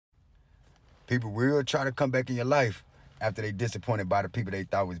People will try to come back in your life after they disappointed by the people they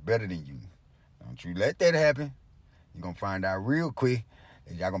thought was better than you. Don't you let that happen. You're going to find out real quick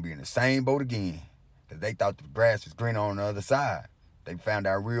that y'all going to be in the same boat again. Because they thought the grass was greener on the other side. They found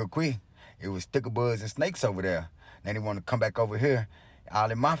out real quick it was stickerbugs and snakes over there. Now they want to come back over here all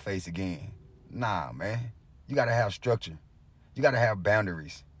in my face again. Nah, man. You got to have structure. You got to have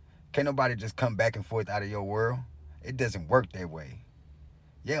boundaries. Can't nobody just come back and forth out of your world. It doesn't work that way.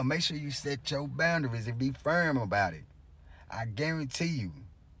 Yeah, make sure you set your boundaries and be firm about it. I guarantee you.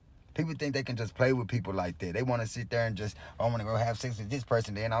 People think they can just play with people like that. They want to sit there and just, oh, I want to go have sex with this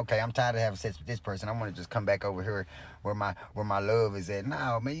person. Then, okay, I'm tired of having sex with this person. I want to just come back over here where my love is at.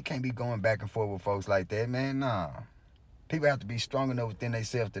 No, man, you can't be going back and forth with folks like that, man. Nah. People have to be strong enough within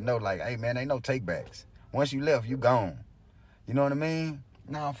themselves to know, like, hey, man, ain't no takebacks. Once you left, you gone. You know what I mean?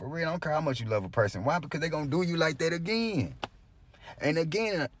 No, for real, I don't care how much you love a person. Why? Because they're going to do you like that again. And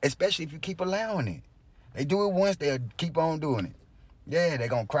again, especially if you keep allowing it. They do it once, they'll keep on doing it. Yeah, they're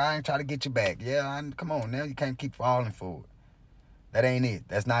going to cry and try to get you back. Yeah, come on now. You can't keep falling for it. That ain't it.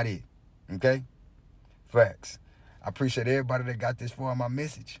 That's not it. Okay? Facts. I appreciate everybody that got this far on my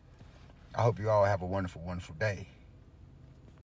message. I hope you all have a wonderful, wonderful day.